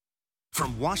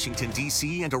From Washington,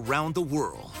 D.C. and around the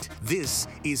world, this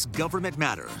is Government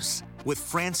Matters with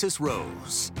Francis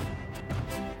Rose.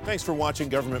 Thanks for watching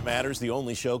Government Matters, the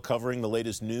only show covering the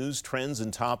latest news, trends,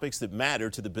 and topics that matter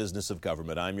to the business of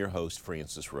government. I'm your host,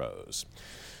 Francis Rose.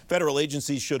 Federal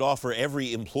agencies should offer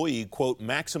every employee, quote,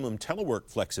 maximum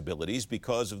telework flexibilities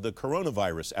because of the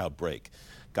coronavirus outbreak.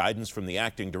 Guidance from the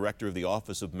acting director of the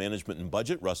Office of Management and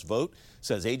Budget, Russ Vogt,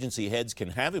 says agency heads can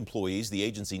have employees the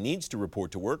agency needs to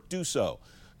report to work do so.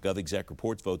 GovExec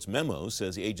reports Vogt's memo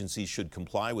says agencies should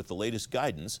comply with the latest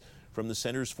guidance from the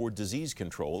Centers for Disease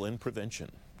Control and Prevention.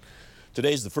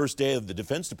 Today's the first day of the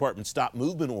Defense Department's stop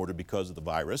movement order because of the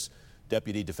virus.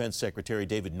 Deputy Defense Secretary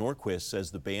David Norquist says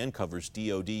the ban covers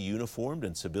DoD uniformed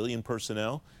and civilian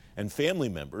personnel and family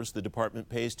members the department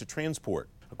pays to transport.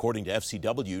 According to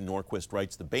FCW, Norquist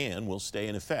writes the ban will stay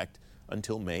in effect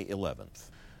until May 11th.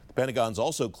 The Pentagon's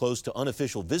also close to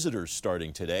unofficial visitors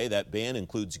starting today. That ban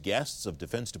includes guests of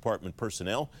Defense Department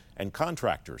personnel and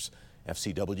contractors.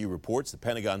 FCW reports the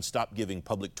Pentagon stopped giving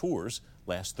public tours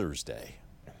last Thursday.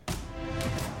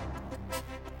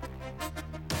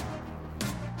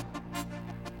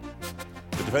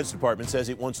 The Defense Department says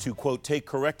it wants to, quote, take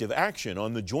corrective action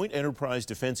on the Joint Enterprise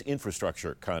Defense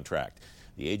Infrastructure contract.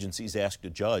 The agency's asked a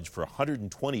judge for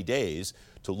 120 days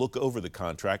to look over the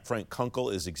contract. Frank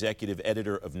Konkel is executive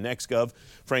editor of Nextgov.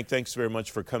 Frank, thanks very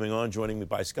much for coming on, joining me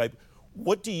by Skype.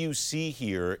 What do you see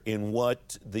here in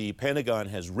what the Pentagon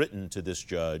has written to this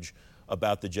judge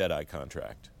about the JEDI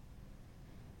contract?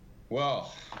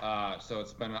 Well, so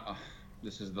it's been,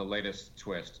 this is the latest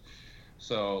twist.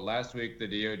 So last week, the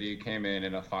DoD came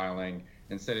in a filing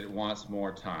and said it wants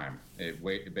more time. It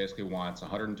basically wants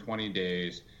 120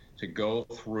 days to go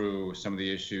through some of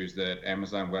the issues that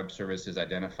Amazon Web Services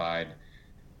identified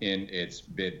in its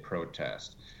bid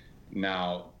protest.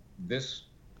 Now, this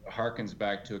harkens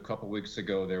back to a couple weeks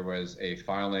ago. There was a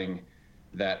filing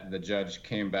that the judge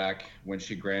came back when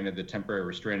she granted the temporary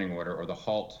restraining order, or the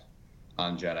halt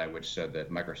on JEDI, which said that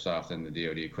Microsoft and the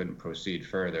DoD couldn't proceed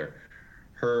further.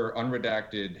 Her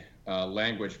unredacted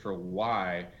language for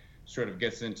why sort of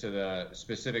gets into the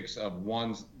specifics of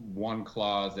one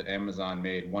clause that Amazon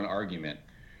made, one argument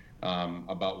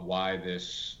about why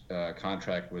this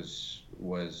contract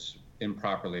was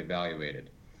improperly evaluated.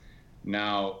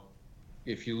 Now,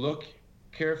 if you look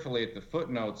carefully at the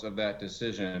footnotes of that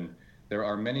decision, there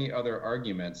are many other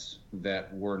arguments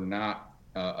that were not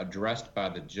addressed by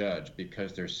the judge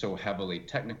because they're so heavily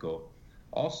technical.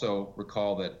 Also,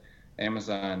 recall that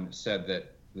Amazon said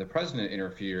that the president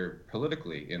interfered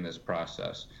politically in this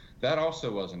process. That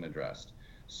also wasn't addressed.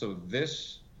 So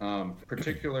this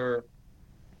particular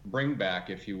bring back,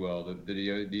 if you will,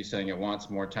 the DoD saying it wants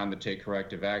more time to take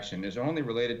corrective action, is only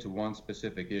related to one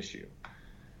specific issue.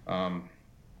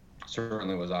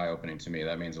 Certainly was eye-opening to me.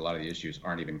 That means a lot of the issues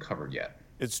aren't even covered yet.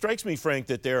 It strikes me, Frank,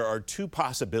 that there are two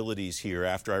possibilities here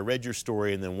after I read your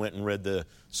story and then went and read the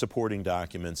supporting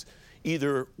documents.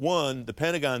 Either one, the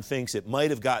Pentagon thinks it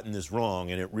might have gotten this wrong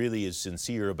and it really is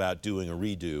sincere about doing a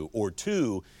redo, or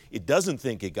two, it doesn't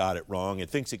think it got it wrong, it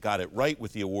thinks it got it right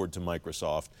with the award to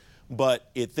Microsoft, but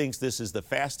it thinks this is the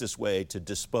fastest way to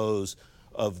dispose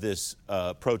of this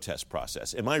protest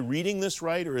process. Am I reading this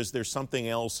right, or is there something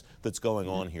else that's going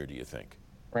on here, do you think?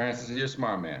 Francis, you're a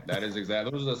smart man. That is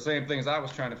exactly, those are the same things I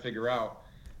was trying to figure out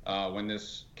when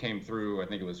this came through. I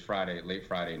think it was late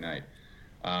Friday night.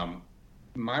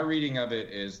 My reading of it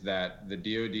is that the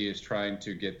DoD is trying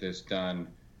to get this done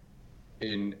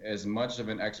in as much of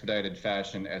an expedited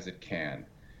fashion as it can.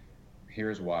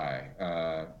 Here's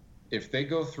why. If they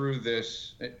go through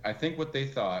this, I think what they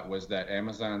thought was that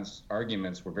Amazon's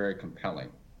arguments were very compelling.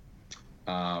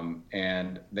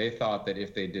 And they thought that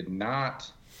if they did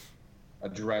not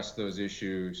address those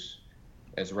issues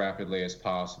as rapidly as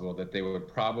possible, that they would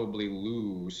probably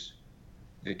lose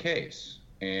the case.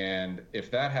 And if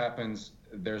that happens,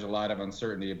 there's a lot of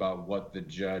uncertainty about what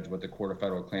the Court of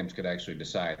Federal Claims could actually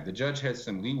decide. The judge has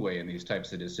some leeway in these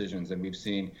types of decisions, and we've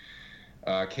seen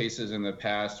cases in the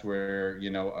past where,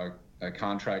 a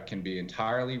contract can be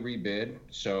entirely rebid.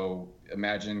 So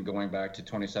imagine going back to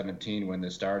 2017 when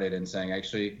this started and saying,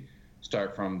 actually,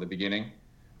 start from the beginning.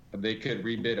 They could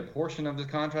rebid a portion of the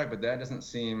contract, but that doesn't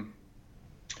seem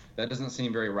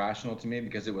very rational to me,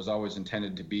 because it was always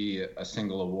intended to be a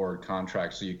single award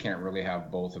contract, so you can't really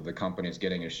have both of the companies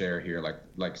getting a share here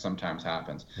like sometimes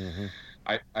happens. Mm-hmm.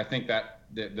 I think that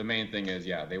the main thing is,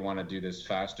 they want to do this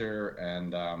faster,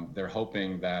 and they're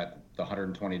hoping that the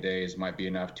 120 days might be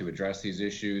enough to address these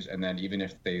issues, and then even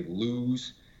if they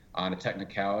lose on a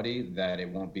technicality, that it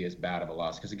won't be as bad of a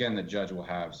loss, because again, the judge will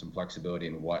have some flexibility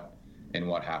in what in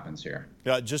what happens here.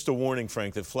 Just a warning,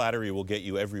 Frank, that flattery will get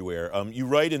you everywhere. You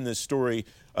write in this story,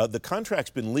 the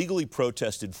contract's been legally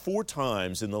protested 4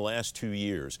 times in the last 2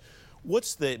 years.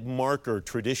 What's the marker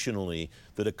traditionally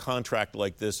that a contract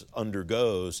like this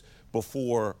undergoes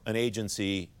before an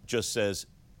agency just says,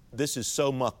 this is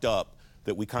so mucked up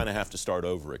that we kind of have to start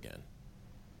over again?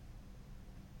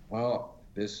 Well,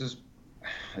 this is,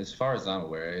 as far as I'm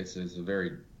aware, it's a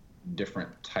very different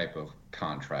type of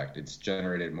contract. It's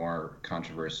generated more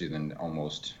controversy than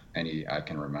almost any I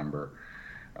can remember.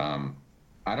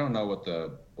 I don't know what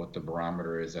the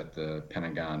barometer is at the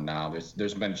Pentagon now.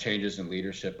 There's been changes in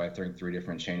leadership. I think 3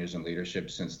 different changes in leadership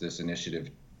since this initiative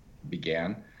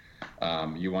began.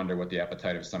 You wonder what the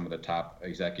appetite of some of the top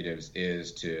executives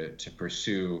is to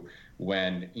pursue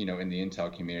when, in the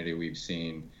intel community we've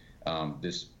seen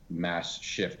this mass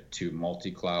shift to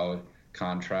multi-cloud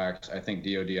contracts. I think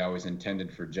DoD always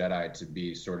intended for JEDI to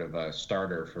be sort of a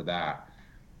starter for that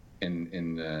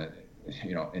in the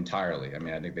entirely. I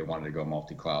mean, I think they wanted to go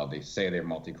multi-cloud. They say they're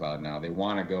multi-cloud now. They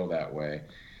want to go that way.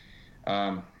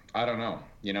 I don't know.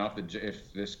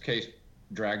 If this case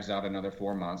drags out another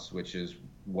 4 months, which is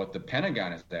what the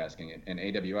Pentagon is asking, and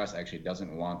AWS actually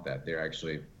doesn't want that. They're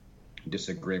actually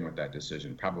disagreeing with that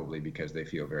decision, probably because they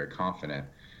feel very confident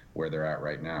where they're at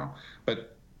right now.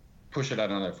 But push it out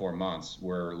another 4 months.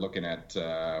 We're looking at,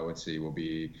 we'll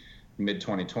be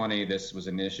mid-2020. This was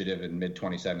initiative in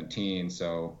mid-2017.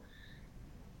 So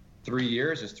 3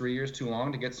 years, is 3 years too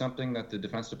long to get something that the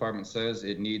Defense Department says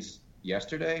it needs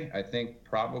yesterday? I think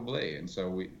probably. And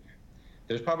so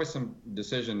there's probably some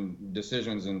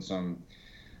decisions and some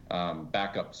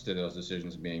backups to those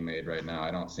decisions being made right now.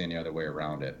 I don't see any other way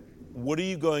around it. What are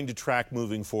you going to track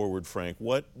moving forward, Frank?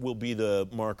 What will be the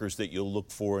markers that you'll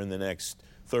look for in the next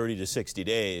 30 to 60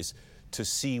 days to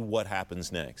see what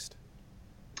happens next?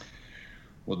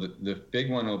 Well, the big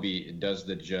one will be, does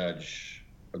the judge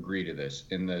agree to this?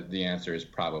 And the answer is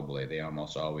probably. They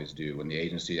almost always do. When the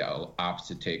agency opts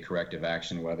to take corrective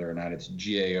action, whether or not it's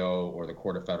GAO or the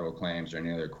Court of Federal Claims or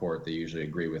any other court, they usually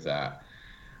agree with that.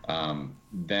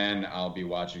 Then I'll be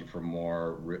watching for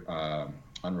more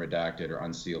unredacted or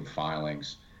unsealed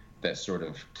filings that sort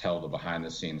of tell the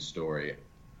behind-the-scenes story.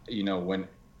 When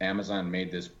Amazon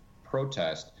made this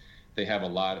protest, they have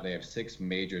 6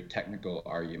 major technical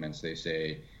arguments they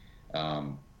say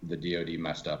the DoD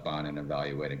messed up on in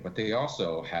evaluating. But they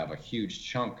also have a huge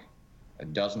chunk,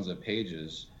 dozens of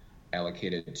pages,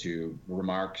 allocated to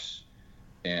remarks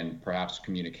and perhaps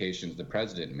communications the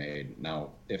president made. Now,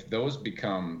 if those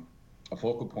become a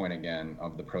focal point again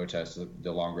of the protest,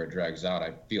 the longer it drags out,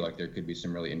 I feel like there could be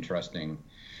some really interesting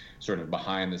sort of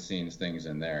behind-the-scenes things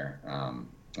in there.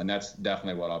 And that's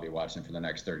definitely what I'll be watching for the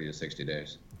next 30 to 60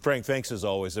 days. Frank, thanks as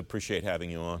always. Appreciate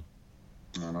having you on.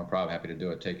 No problem. Happy to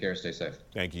do it. Take care. Stay safe.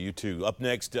 Thank you. You too. Up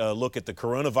next, look at the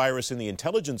coronavirus in the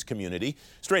intelligence community.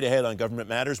 Straight ahead on Government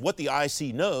Matters, what the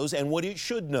IC knows and what it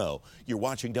should know. You're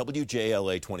watching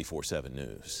WJLA 24/7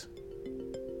 News.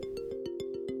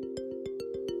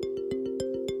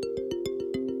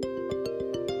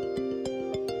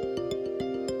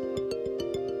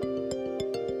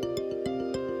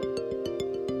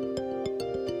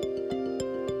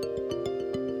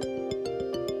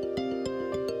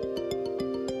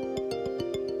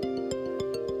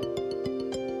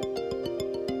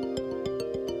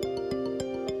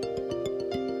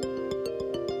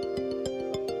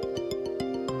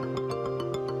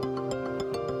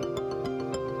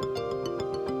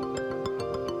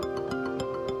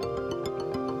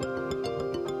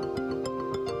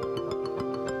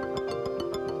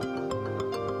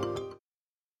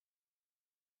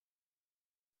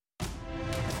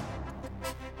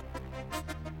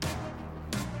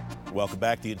 Welcome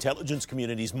back. The intelligence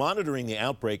community is monitoring the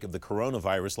outbreak of the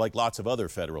coronavirus like lots of other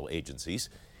federal agencies.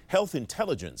 Health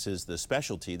intelligence is the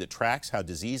specialty that tracks how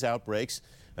disease outbreaks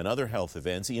and other health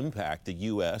events impact the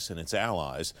U.S. and its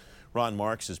allies. Ron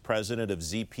Marks is president of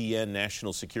ZPN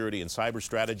National Security and Cyber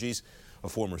Strategies, a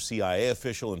former CIA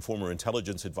official and former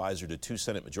intelligence advisor to 2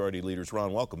 Senate Majority Leaders.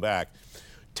 Ron, welcome back.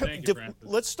 Thank you, Francis.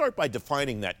 Let's start by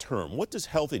defining that term. What does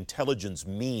health intelligence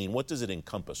mean? What does it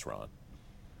encompass, Ron?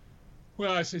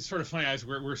 Well, it's sort of funny.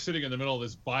 We're sitting in the middle of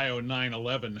this bio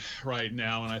 9/11 right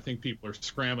now, and I think people are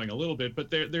scrambling a little bit. But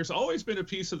there's always been a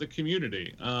piece of the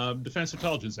community. Defense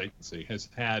Intelligence Agency has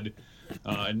had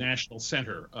a national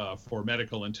center for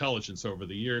medical intelligence over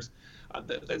the years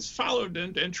that's followed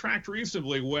and tracked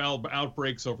reasonably well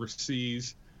outbreaks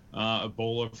overseas.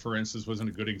 Ebola, for instance, wasn't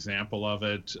a good example of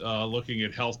it. Looking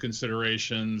at health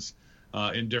considerations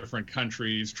in different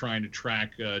countries, trying to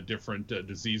track different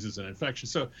diseases and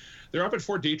infections. So they're up at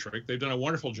Fort Detrick. They've done a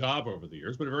wonderful job over the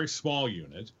years, but a very small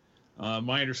unit.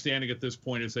 My understanding at this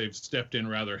point is they've stepped in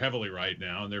rather heavily right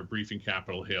now, and they're briefing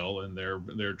Capitol Hill, and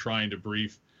they're trying to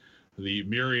brief the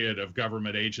myriad of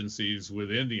government agencies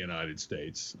within the United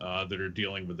States that are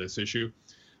dealing with this issue.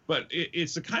 But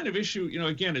it's the kind of issue,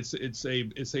 again, it's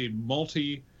a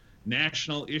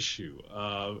multinational issue,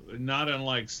 not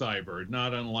unlike cyber,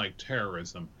 not unlike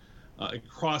terrorism. It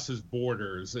crosses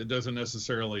borders. It doesn't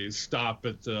necessarily stop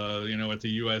at at the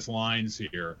U.S. lines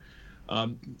here.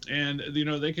 And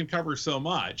they can cover so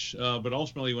much, but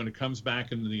ultimately when it comes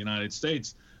back into the United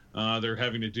States, they're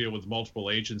having to deal with multiple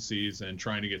agencies and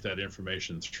trying to get that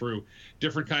information through.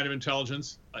 Different kind of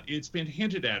intelligence. It's been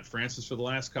hinted at, Francis, for the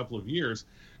last couple of years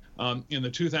in the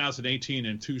 2018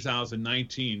 and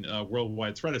 2019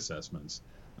 worldwide threat assessments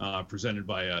presented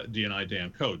by DNI Dan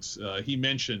Coates. He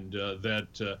mentioned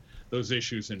that those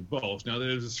issues in both. Now,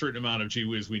 there's a certain amount of gee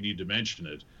whiz we need to mention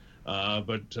it.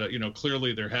 But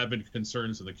clearly there have been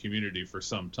concerns in the community for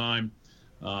some time.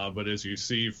 But as you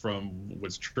see from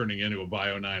what's turning into a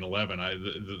bio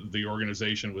 9/11, the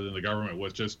organization within the government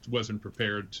wasn't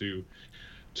prepared to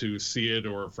see it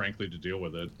or, frankly, to deal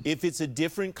with it. If it's a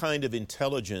different kind of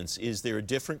intelligence, is there a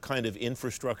different kind of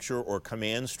infrastructure or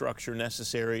command structure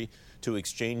necessary to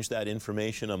exchange that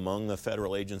information among the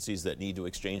federal agencies that need to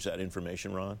exchange that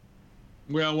information, Ron?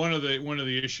 Well, one of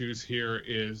the issues here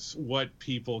is what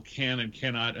people can and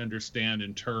cannot understand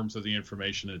in terms of the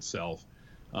information itself.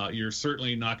 You're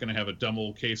certainly not going to have a dumb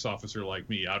old case officer like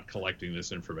me out collecting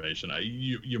this information.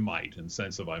 You might, in the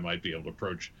sense of I might be able to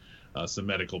approach some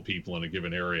medical people in a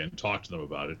given area and talk to them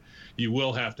about it. You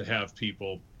will have to have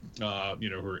people, who are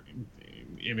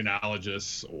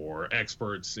immunologists or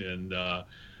experts in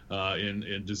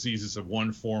diseases of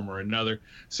one form or another.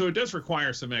 So it does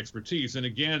require some expertise. And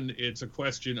again, it's a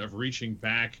question of reaching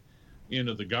back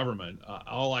into the government.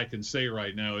 All I can say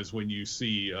right now is when you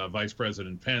see Vice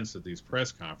President Pence at these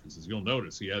press conferences, you'll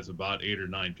notice he has about 8 or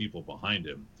 9 people behind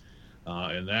him.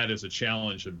 And that is a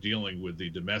challenge of dealing with the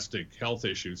domestic health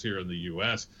issues here in the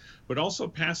U.S., but also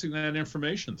passing that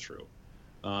information through.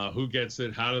 Who gets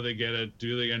it? How do they get it?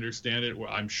 Do they understand it?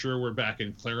 I'm sure we're back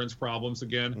in clearance problems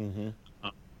again. Mm-hmm.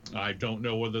 I don't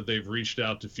know whether they've reached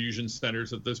out to fusion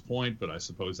centers at this point, but I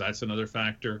suppose that's another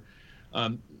factor.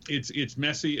 It's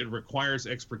messy. It requires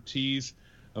expertise,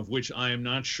 of which I am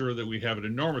not sure that we have an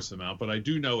enormous amount, but I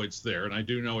do know it's there, and I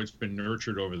do know it's been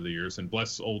nurtured over the years, and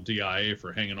bless old DIA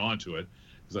for hanging on to it,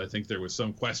 because I think there was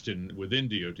some question within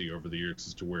DOD over the years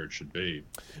as to where it should be.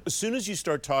 As soon as you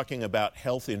start talking about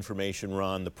health information,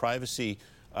 Ron, the privacy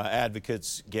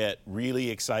advocates get really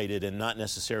excited, and not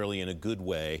necessarily in a good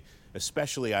way,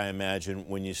 especially, I imagine,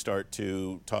 when you start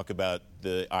to talk about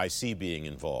the IC being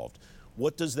involved.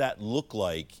 What does that look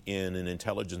like in an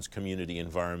intelligence community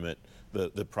environment,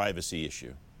 the privacy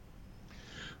issue?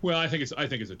 Well, I think it's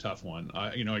a tough one.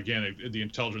 Again, the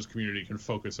intelligence community can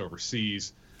focus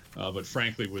overseas, but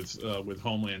frankly, with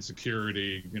Homeland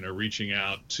Security, reaching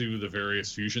out to the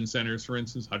various fusion centers, for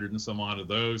instance, 100 and some odd of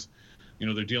those,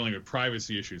 they're dealing with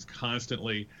privacy issues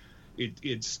constantly.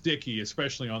 It's sticky,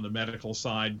 especially on the medical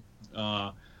side.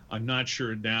 I'm not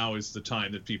sure now is the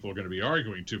time that people are going to be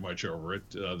arguing too much over it.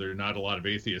 There are not a lot of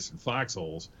atheists in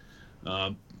foxholes.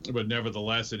 But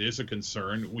nevertheless, it is a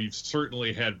concern. We've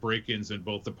certainly had break-ins in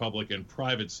both the public and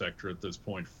private sector at this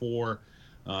point for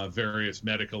various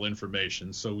medical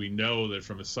information. So we know that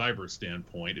from a cyber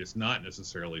standpoint, it's not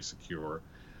necessarily secure.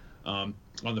 On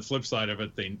the flip side of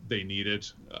it, they need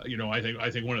it.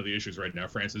 I think one of the issues right now,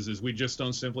 Francis, is we just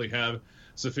don't simply have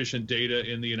sufficient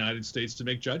data in the United States to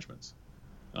make judgments.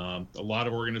 A lot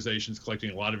of organizations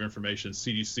collecting a lot of information.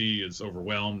 CDC is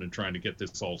overwhelmed and trying to get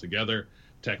this all together.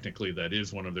 Technically, that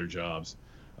is one of their jobs.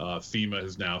 FEMA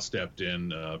has now stepped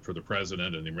in for the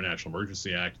president and the National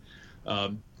Emergency Act.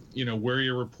 Where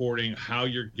you're reporting, how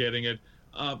you're getting it,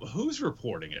 who's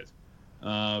reporting it.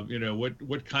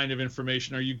 What kind of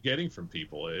information are you getting from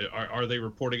people? Are they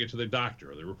reporting it to the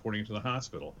doctor? Are they reporting it to the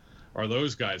hospital? Are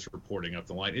those guys reporting up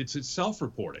the line? It's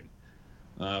self-reporting.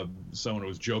 Someone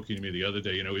was joking to me the other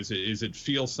day, is it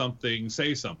feel something,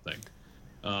 say something?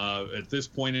 At this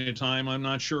point in time, I'm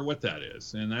not sure what that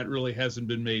is, and that really hasn't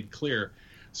been made clear.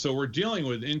 So we're dealing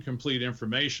with incomplete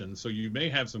information, so you may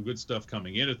have some good stuff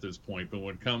coming in at this point, but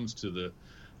when it comes to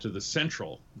the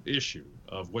central issue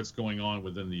of what's going on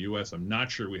within the U.S., I'm not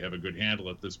sure we have a good handle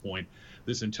at this point.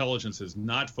 This intelligence has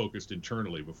not focused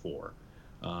internally before.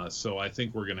 So I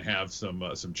think we're going to have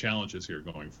some challenges here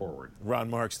going forward. Ron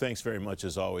Marks, thanks very much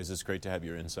as always. It's great to have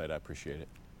your insight. I appreciate it.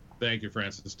 Thank you,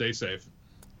 Francis. Stay safe.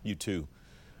 You too.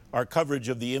 Our coverage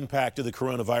of the impact of the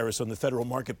coronavirus on the federal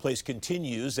marketplace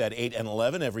continues at 8 and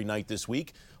 11 every night this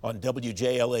week on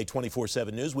WJLA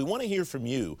 24/7 News. We want to hear from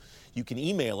you. You can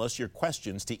email us your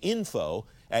questions to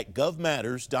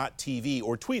info@govmatters.tv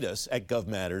or tweet us at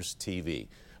govmatterstv.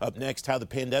 Up next, how the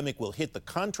pandemic will hit the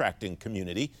contracting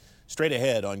community. Straight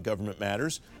ahead on Government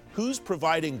Matters, who's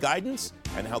providing guidance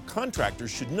and how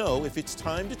contractors should know if it's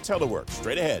time to telework.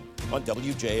 Straight ahead on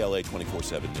WJLA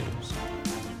 24/7 News.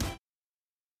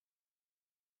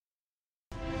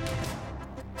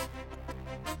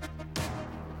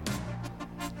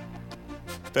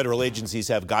 Federal agencies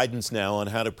have guidance now on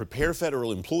how to prepare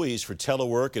federal employees for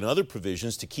telework and other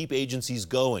provisions to keep agencies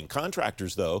going.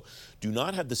 Contractors, though, do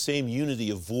not have the same unity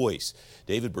of voice.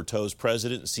 David Berteau is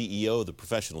president and CEO of the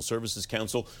Professional Services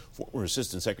Council, former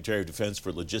Assistant Secretary of Defense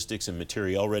for Logistics and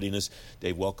Materiel Readiness.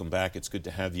 Dave, welcome back. It's good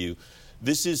to have you.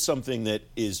 This is something that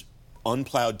is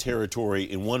unplowed territory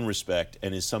in one respect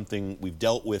and is something we've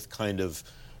dealt with kind of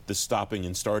the stopping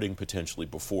and starting potentially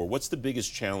before. What's the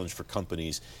biggest challenge for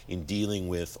companies in dealing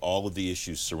with all of the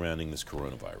issues surrounding this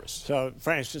coronavirus? So,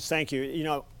 Francis, thank you. You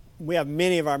know, we have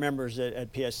many of our members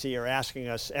at PSC are asking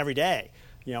us every day,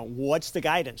 you know, what's the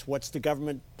guidance? What's the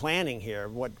government planning here?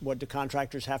 What do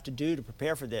contractors have to do to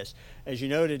prepare for this? As you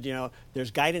noted, you know, there's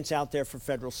guidance out there for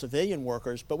federal civilian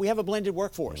workers, but we have a blended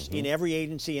workforce in every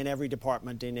agency, in every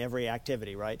department, in every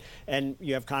activity, right? And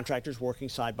you have contractors working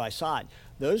side by side.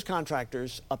 Those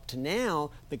contractors, up to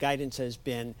now, the guidance has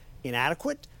been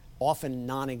inadequate, often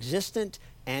non-existent,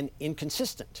 and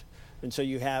inconsistent. And so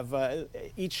you have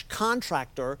each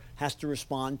contractor has to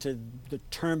respond to the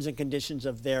terms and conditions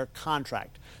of their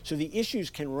contract. So the issues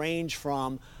can range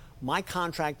from my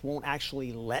contract won't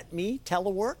actually let me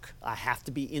telework. I have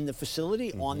to be in the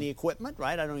facility on the equipment,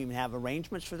 right? I don't even have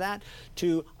arrangements for that.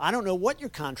 To I don't know what your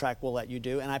contract will let you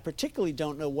do, and I particularly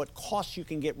don't know what costs you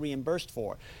can get reimbursed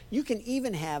for. You can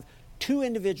even have two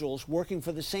individuals working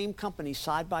for the same company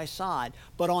side by side,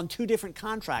 but on two different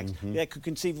contracts that could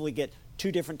conceivably get two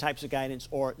different types of guidance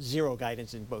or zero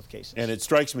guidance in both cases. And it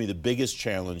strikes me the biggest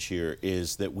challenge here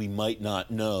is that we might not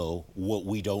know what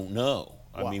we don't know.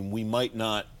 I mean, we might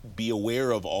not be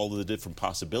aware of all of the different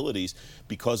possibilities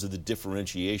because of the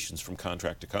differentiations from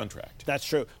contract to contract. That's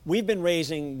true. We've been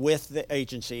raising with the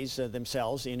agencies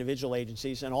themselves, the individual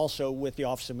agencies, and also with the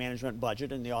Office of Management and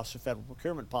Budget and the Office of Federal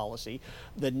Procurement Policy,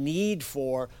 the need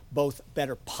for both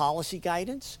better policy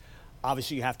guidance.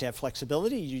 Obviously, you have to have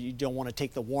flexibility. You don't want to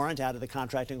take the warrant out of the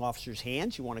contracting officer's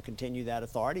hands. You want to continue that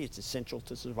authority. It's essential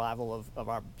to survival of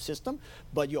our system.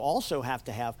 But you also have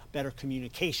to have better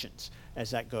communications as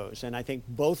that goes. And I think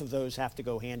both of those have to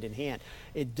go hand in hand.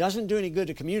 It doesn't do any good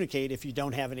to communicate if you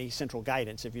don't have any central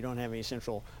guidance, if you don't have any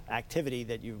central activity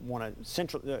that you want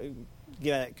to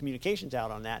get communications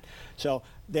out on that. So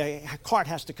the cart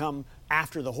has to come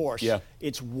after the horse. Yeah.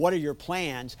 It's what are your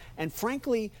plans? And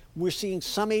frankly, we're seeing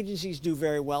some agencies do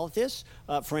very well at this.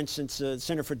 For instance, the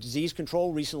Center for Disease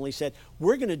Control recently said,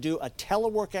 we're going to do a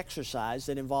telework exercise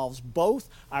that involves both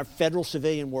our federal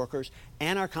civilian workers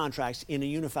and our contracts in a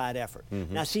unified effort.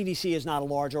 Now, CDC is not a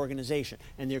large organization,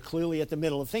 and they're clearly at the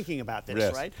middle of thinking about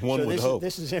this, right? One would hope.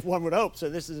 One would hope, so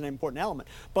this is an important element.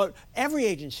 But every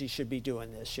agency should be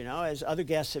doing this, you know. As other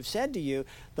guests have said to you,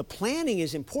 the planning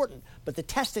is important, but the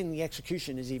testing, the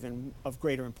execution is even of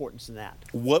greater importance than that.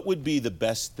 What would be the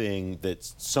best thing that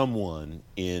someone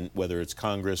in, whether it's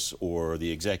Congress or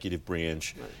the executive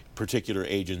branch, particular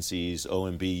agencies,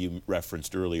 OMB you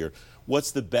referenced earlier,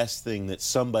 what's the best thing that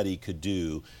somebody could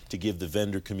do to give the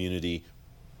vendor community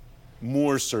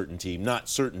more certainty, not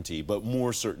certainty, but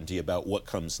more certainty about what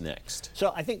comes next?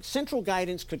 So I think central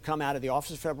guidance could come out of the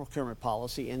Office of Federal Procurement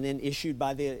Policy and then issued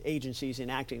by the agencies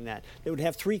enacting that. They would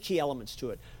have three key elements to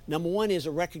it. Number one is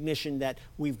a recognition that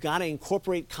we've got to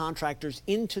incorporate contractors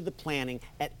into the planning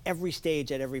at every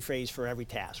stage, at every phase for every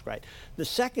task, right? The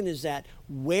second is that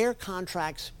where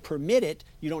contracts permit it,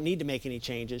 you don't need to make any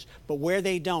changes, but where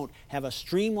they don't, have a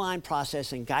streamlined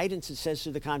process and guidance that says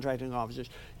to the contracting officers,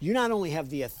 you not only have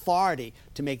the authority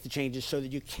to make the changes so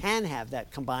that you can have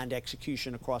that combined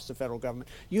execution across the federal government,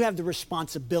 you have the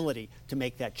responsibility to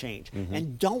make that change.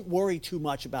 And don't worry too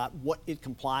much about what it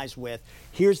complies with.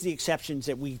 Here's the exceptions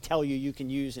that we tell you you can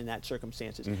use in that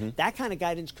circumstances. That kind of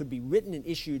guidance could be written and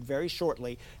issued very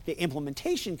shortly. The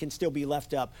implementation can still be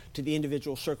left up to the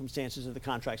individual circumstances of the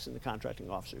contracts and the contracting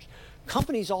officers.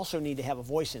 Companies also need to have a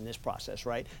voice in this process,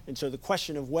 right? And so the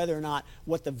question of whether or not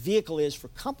what the vehicle is for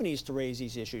companies to raise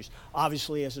these issues,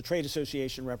 obviously as a trade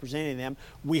association representing them,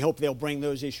 we hope they'll bring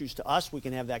those issues to us. We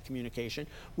can have that communication.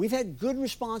 We've had good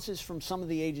responses from some of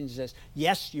the agencies as,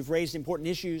 yes, you've raised important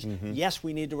issues. Yes,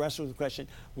 we need to wrestle with the question.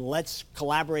 Let's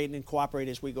collaborate collaborate and cooperate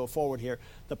as we go forward here.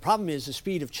 The problem is the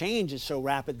speed of change is so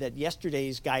rapid that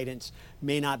yesterday's guidance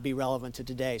may not be relevant to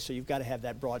today. So you've got to have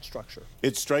that broad structure.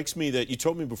 It strikes me that you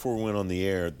told me before we went on the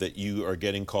air that you are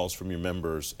getting calls from your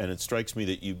members, and it strikes me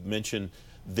that you mentioned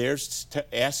they're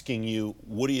asking you,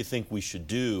 what do you think we should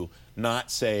do,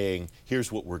 not saying,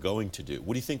 here's what we're going to do.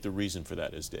 What do you think the reason for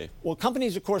that is, Dave? Well,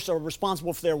 companies, of course, are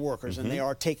responsible for their workers, and they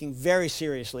are taking very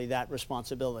seriously that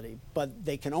responsibility. But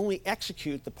they can only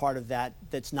execute the part of that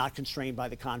that's not constrained by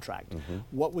the contract.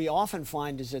 What we often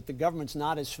find is that the government's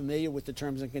not as familiar with the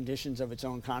terms and conditions of its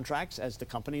own contracts as the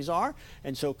companies are,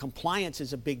 and so compliance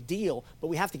is a big deal, but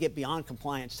we have to get beyond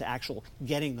compliance to actual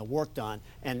getting the work done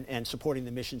and supporting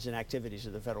the missions and activities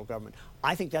of the federal government.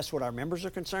 I think that's what our members are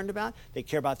concerned about. They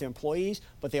care about their employees,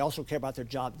 but they also care about their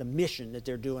job, the mission that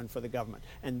they're doing for the government.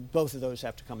 And both of those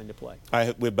have to come into play. We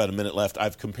have about a minute left.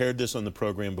 I've compared this on the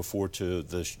program before to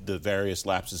the various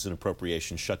lapses in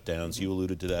appropriation shutdowns. You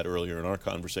alluded to that earlier in our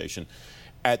conversation.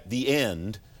 At the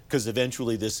end, because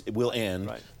eventually this will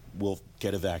end, we'll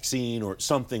get a vaccine or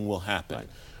something will happen.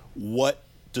 What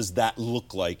does that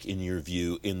look like, in your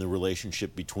view, in the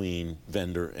relationship between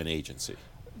vendor and agency?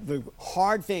 The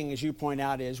hard thing, as you point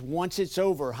out, is once it's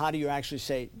over, how do you actually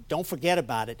say, don't forget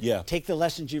about it, take the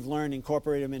lessons you've learned,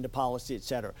 incorporate them into policy, et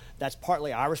cetera. That's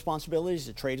partly our responsibility as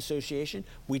a trade association.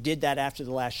 We did that after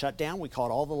the last shutdown. We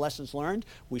caught all the lessons learned.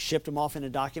 We shipped them off in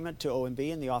a document to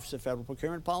OMB and the Office of Federal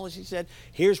Procurement Policy, said,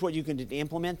 here's what you can do to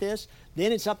implement this.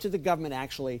 Then it's up to the government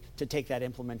actually to take that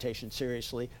implementation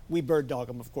seriously. We bird dog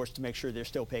them, of course, to make sure they're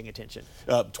still paying attention.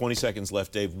 20 seconds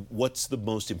left, Dave. What's the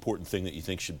most important thing that you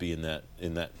think should be in that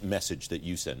message that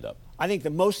you send up? I think the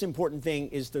most important thing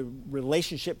is the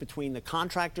relationship between the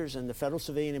contractors and the federal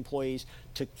civilian employees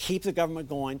to keep the government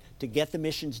going, to get the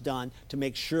missions done, to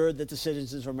make sure that the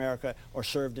citizens of America are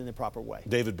served in the proper way.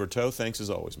 David Berteau, thanks as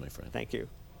always, my friend. Thank you.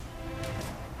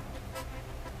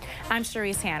 I'm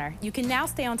Cherise Hanner. You can now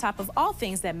stay on top of all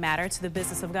things that matter to the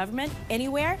business of government,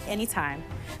 anywhere, anytime.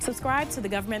 Subscribe to the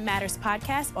Government Matters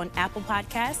podcast on Apple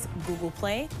Podcasts, Google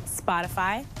Play,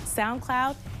 Spotify,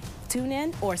 SoundCloud,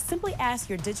 TuneIn, or simply ask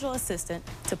your digital assistant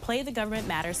to play the Government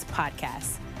Matters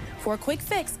podcast. For a quick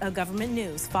fix of government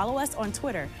news, follow us on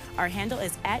Twitter. Our handle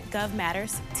is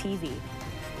 @GovMattersTV.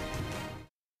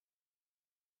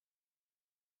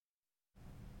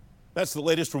 That's the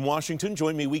latest from Washington.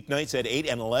 Join me weeknights at 8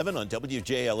 and 11 on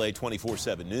WJLA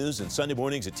 24/7 News and Sunday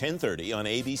mornings at 10:30 on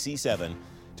ABC 7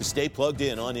 to stay plugged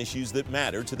in on issues that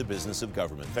matter to the business of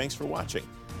government. Thanks for watching.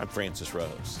 I'm Francis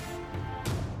Rose.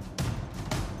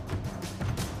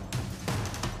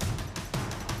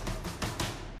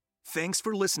 Thanks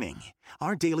for listening.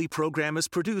 Our daily program is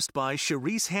produced by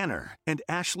Cherise Hanner and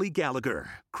Ashley Gallagher.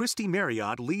 Christy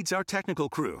Marriott leads our technical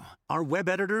crew. Our web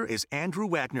editor is Andrew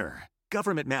Wagner.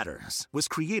 Government Matters was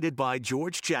created by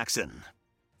George Jackson.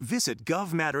 Visit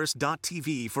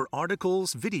govmatters.tv for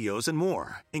articles, videos, and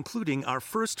more, including our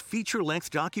first feature-length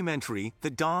documentary, The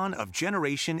Dawn of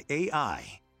Generation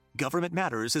AI. Government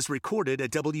Matters is recorded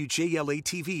at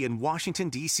WJLA-TV in Washington,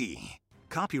 D.C.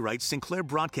 Copyright Sinclair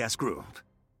Broadcast Group.